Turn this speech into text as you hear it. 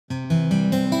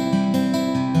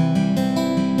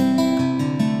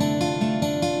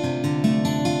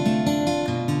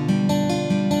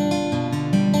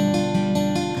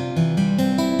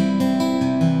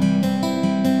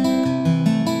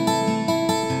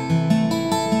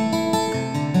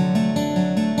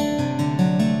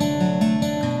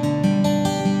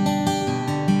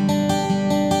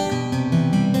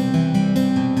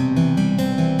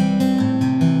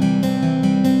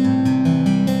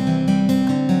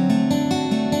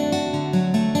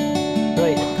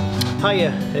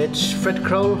Hiya, it's Fred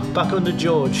Crowell back on the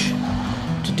George.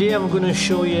 Today I'm going to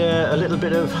show you a little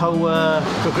bit of how we're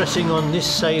progressing on this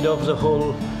side of the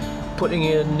hull, putting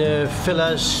in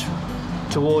fillers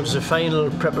towards the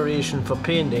final preparation for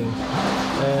painting.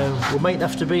 We might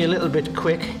have to be a little bit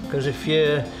quick because if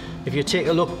you take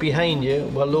a look behind you,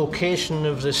 the location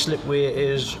of the slipway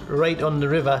is right on the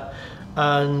river,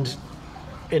 and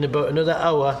in about another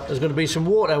hour there's going to be some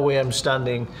water where I'm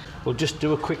standing. We'll just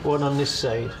do a quick one on this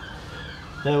side.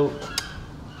 Now,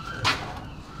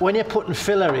 when you're putting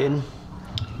filler in,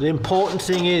 the important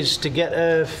thing is to get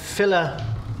a filler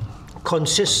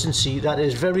consistency that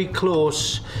is very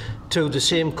close to the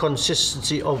same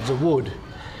consistency of the wood.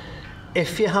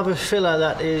 If you have a filler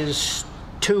that is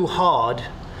too hard,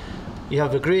 you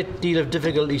have a great deal of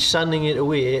difficulty sanding it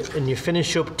away, and you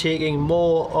finish up taking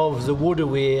more of the wood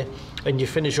away, and you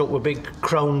finish up with big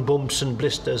crown bumps and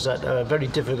blisters that are very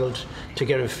difficult to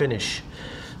get a finish.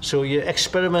 So you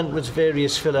experiment with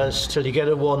various fillers till you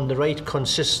get one the right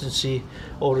consistency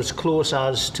or as close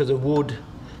as to the wood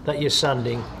that you're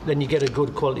sanding, then you get a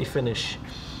good quality finish.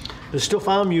 The stuff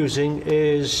I'm using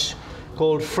is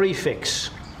called Free Fix.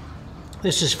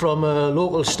 This is from a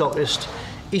local stockist,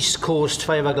 East Coast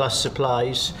Fiberglass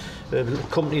Supplies, a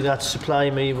company that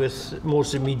supply me with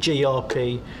most of my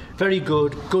GRP. Very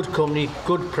good company,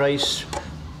 good price,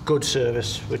 good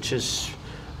service, which is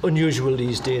unusual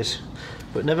these days.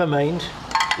 But never mind,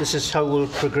 this is how we'll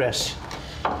progress.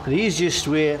 The easiest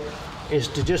way is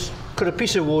to just cut a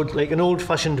piece of wood like an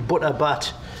old-fashioned butter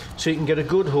bat so you can get a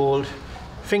good hold,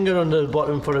 finger under the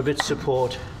bottom for a bit of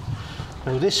support.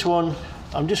 Now this one,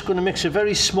 I'm just going to mix a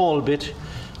very small bit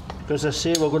because I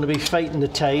say we're going to be fighting the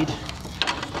tide.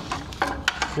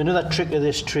 Another trick of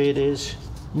this trade is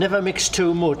never mix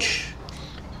too much,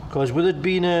 because with it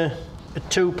being a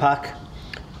 2-pack,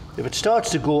 if it starts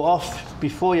to go off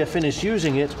before you finish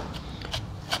using it,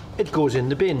 it goes in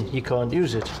the bin, you can't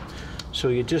use it. So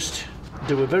you just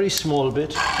do a very small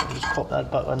bit. Just pop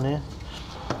that back on there.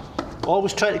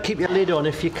 Always try to keep your lid on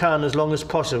if you can as long as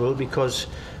possible, because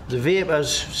the vapours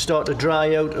start to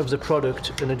dry out of the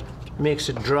product and it makes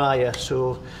it drier,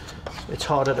 so it's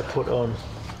harder to put on.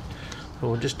 So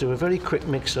we'll just do a very quick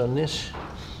mix on this.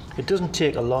 It doesn't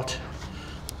take a lot,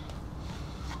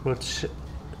 but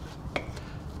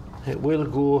it will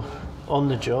go on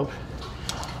the job.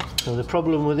 Now the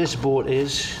problem with this boat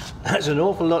is there's an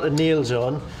awful lot of nails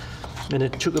on, and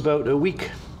it took about a week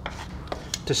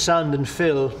to sand and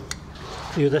fill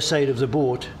the other side of the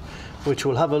boat, which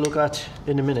we'll have a look at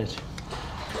in a minute.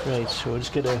 Right, so we'll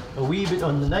just get a wee bit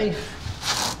on the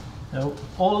knife. Now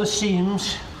all the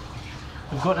seams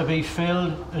have got to be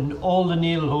filled and all the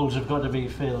nail holes have got to be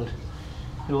filled.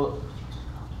 So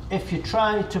if you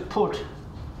try to put,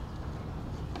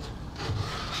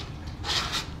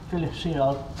 see,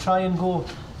 I'll try and go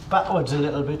backwards a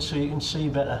little bit so you can see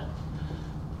better.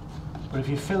 But if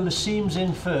you fill the seams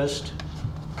in first,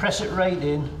 press it right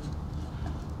in,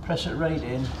 press it right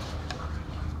in.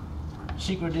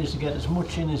 Secret is to get as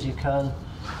much in as you can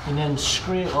and then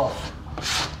scrape off.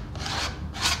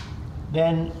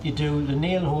 Then you do the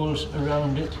nail holes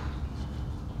around it,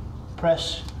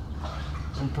 press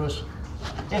and press.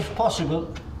 If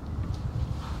possible,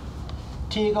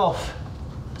 take off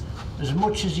as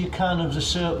much as you can of the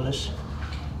surplus.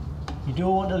 You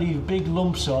don't want to leave big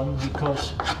lumps on,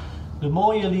 because the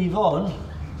more you leave on,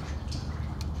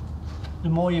 the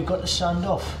more you've got to sand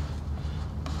off.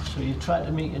 So you try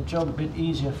to make your job a bit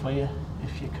easier for you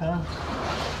if you can.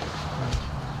 Right,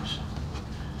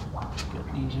 just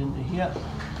get these into here.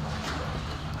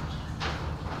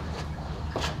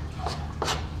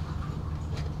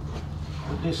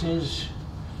 But this is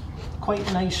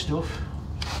quite nice stuff.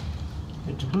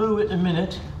 It's blue at the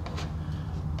minute,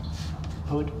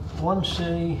 but once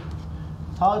the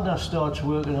hardener starts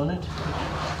working on it,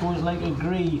 it goes like a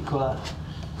grey colour.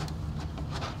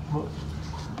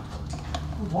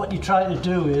 What you try to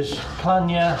do is plan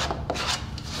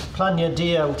your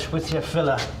day out with your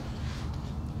filler.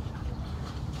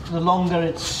 The longer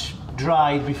it's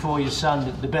dried before you sand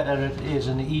it, the better it is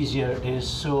and the easier it is.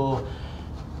 So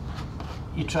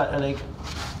you try to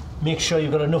make sure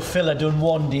you've got enough filler done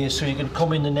one day so you can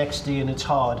come in the next day and it's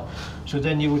hard. So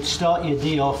then you would start your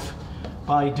day off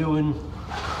by doing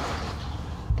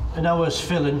an hour's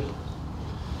filling,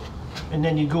 and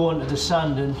then you go on to the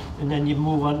sanding, and then you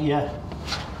move on to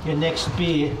your next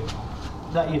bay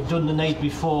that you've done the night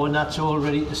before, and that's all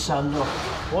ready to sand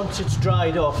off. Once it's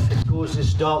dried off, it goes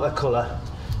this darker colour.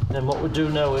 Then what we'll do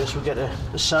now is we'll get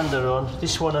a sander on.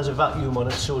 This one has a vacuum on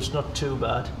it, so it's not too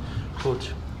bad,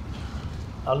 but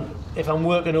if I'm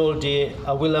working all day,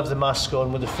 I will have the mask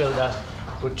on with the filter,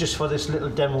 but just for this little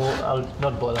demo I'll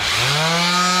not bother.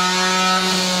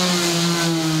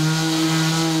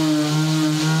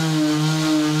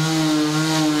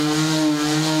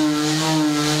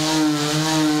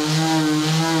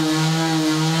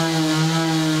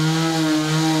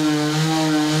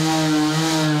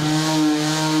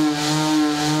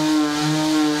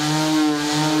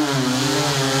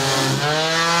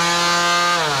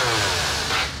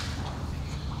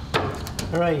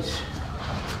 Right,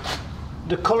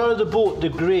 the colour of the boat, the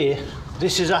grey,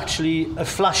 this is actually a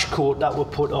flash coat that we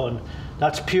put on.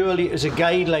 That's purely as a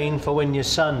guideline for when you're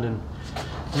sanding.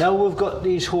 Now we've got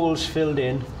these holes filled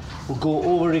in, we'll go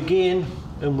over again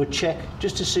and we'll check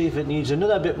just to see if it needs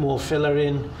another bit more filler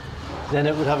in, then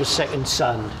it would have a second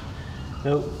sand.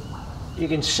 Now you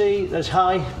can see there's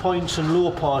high points and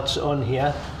low parts on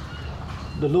here.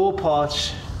 The low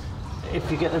parts, if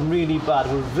you get them really bad,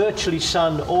 will virtually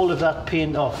sand all of that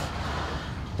paint off.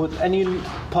 But any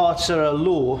parts that are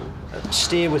low,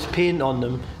 stay with paint on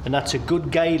them, and that's a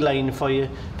good guideline for you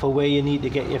for where you need to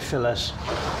get your fillers.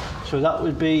 So that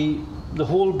would be, the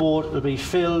whole boat will be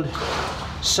filled,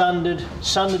 sanded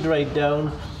right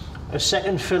down. A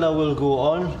second filler will go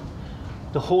on.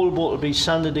 The whole boat will be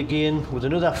sanded again with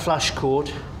another flash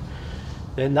coat.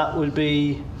 Then that will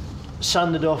be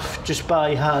sanded off just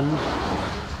by hand.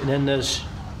 And then there's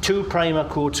 2 primer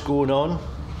coats going on,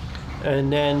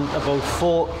 and then about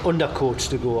 4 undercoats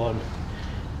to go on.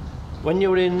 When you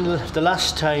were in the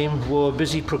last time, we were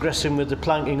busy progressing with the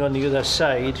planking on the other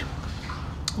side.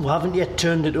 We haven't yet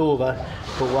turned it over,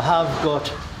 but we have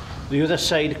got the other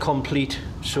side complete.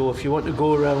 So if you want to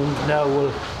go around now, we'll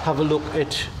have a look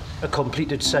at a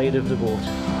completed side of the boat.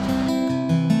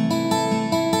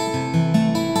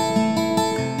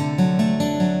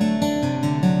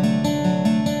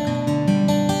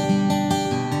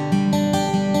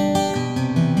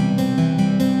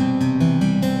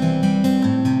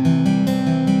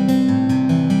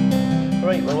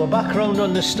 Back round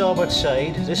on the starboard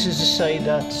side. This is the side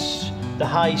that's the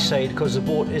high side because the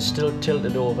boat is still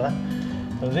tilted over.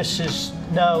 And this has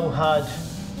now had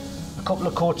a couple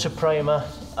of coats of primer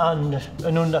and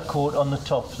an undercoat on the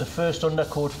top. The first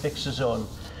undercoat fixes on,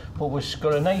 but we've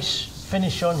got a nice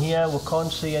finish on here. We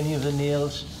can't see any of the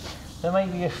nails. There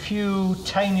might be a few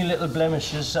tiny little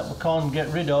blemishes that we can't get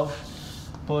rid of,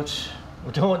 but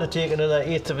we don't want to take another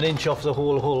 1/8 of an inch off the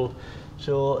whole hull.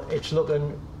 So it's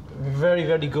looking very,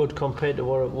 very good compared to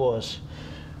what it was.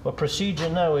 Our procedure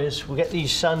now is we get these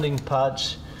sanding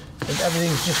pads and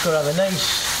everything's just got to have a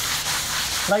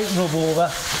nice light rub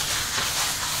over.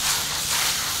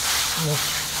 And we'll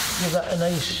give that a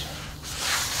nice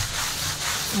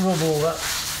rub over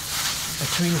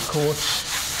between coats.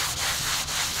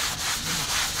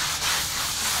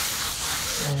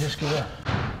 And just get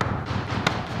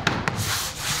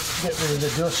rid of the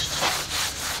dust.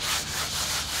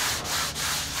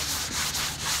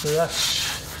 So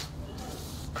that's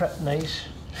prepped nice.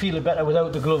 Feel it better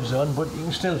without the gloves on, but you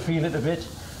can still feel it a bit.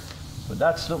 But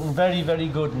that's looking very, very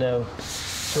good now.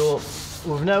 So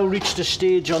we've now reached a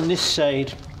stage on this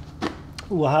side.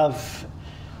 We'll have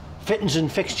fittings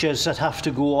and fixtures that have to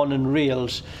go on and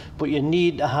rails, but you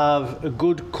need to have a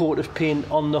good coat of paint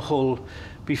on the hull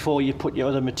before you put your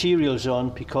other materials on,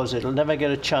 because it'll never get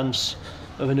a chance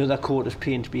of another coat of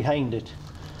paint behind it.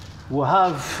 We'll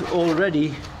have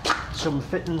already some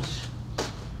fittings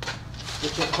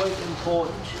which are quite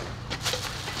important.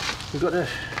 We've got a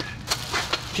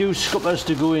few scuppers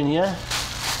to go in here.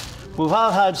 We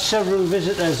have had several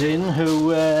visitors in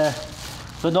who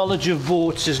the knowledge of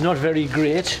boats is not very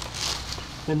great,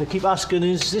 and they keep asking,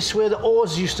 is this where the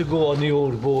oars used to go on the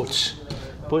old boats?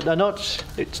 But they're not,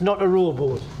 it's not a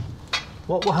rowboat.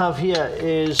 What we have here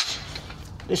is,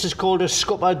 this is called a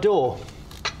scupper door.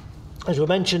 As we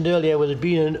mentioned earlier, with it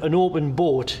being an open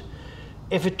boat,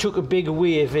 if it took a big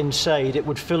wave inside, it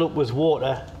would fill up with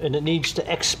water, and it needs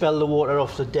to expel the water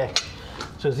off the deck.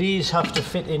 So these have to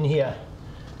fit in here,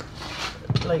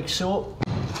 like so.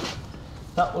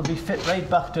 That will be fit right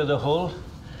back to the hull.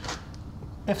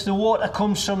 If the water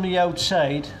comes from the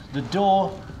outside, the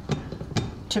door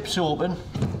tips open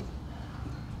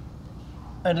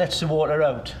and lets the water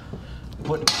out.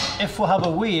 But if we have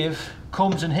a wave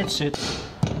comes and hits it,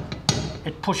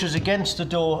 it pushes against the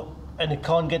door and it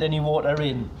can't get any water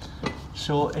in.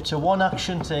 So it's a one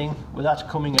action thing with that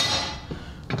coming out.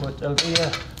 But there'll be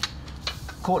a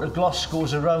coat of gloss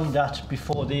goes around that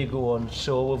before they go on.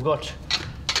 So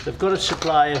they've got a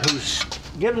supplier who's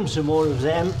given some more of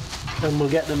them, and we'll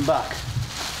get them back.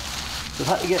 We've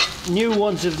had to get new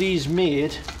ones of these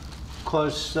made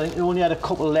because I think they only had a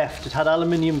couple left. It had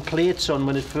aluminium plates on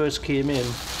when it first came in.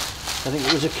 I think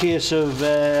it was a case of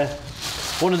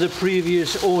one of the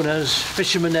previous owners,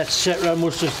 fishermen etc.,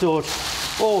 must have thought,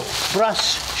 oh,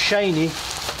 brass, shiny,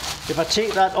 if I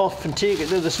take that off and take it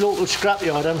to this local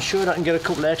scrapyard, I'm sure I can get a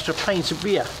couple of extra pints of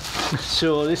beer.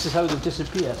 So this is how they've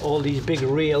disappeared. All these big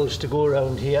rails to go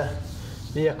around here,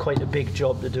 they are quite a big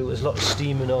job to do. There's a lot of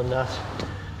steaming on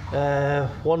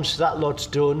that. Once that lot's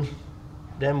done,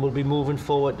 then we'll be moving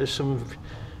forward to some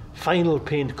final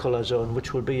paint colours on,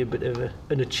 which will be a bit of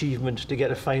an achievement to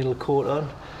get a final coat on.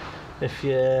 If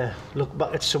you look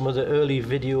back at some of the early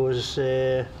videos,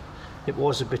 it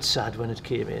was a bit sad when it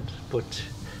came in, but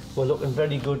we're looking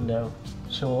very good now.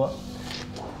 So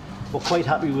we're quite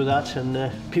happy with that,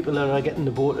 and people that are getting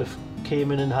the boat have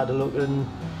came in and had a look, and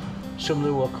some of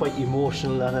them were quite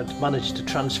emotional and had managed to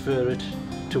transfer it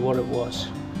to what it was.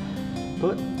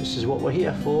 But this is what we're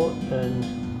here for,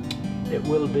 and it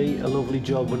will be a lovely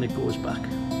job when it goes back.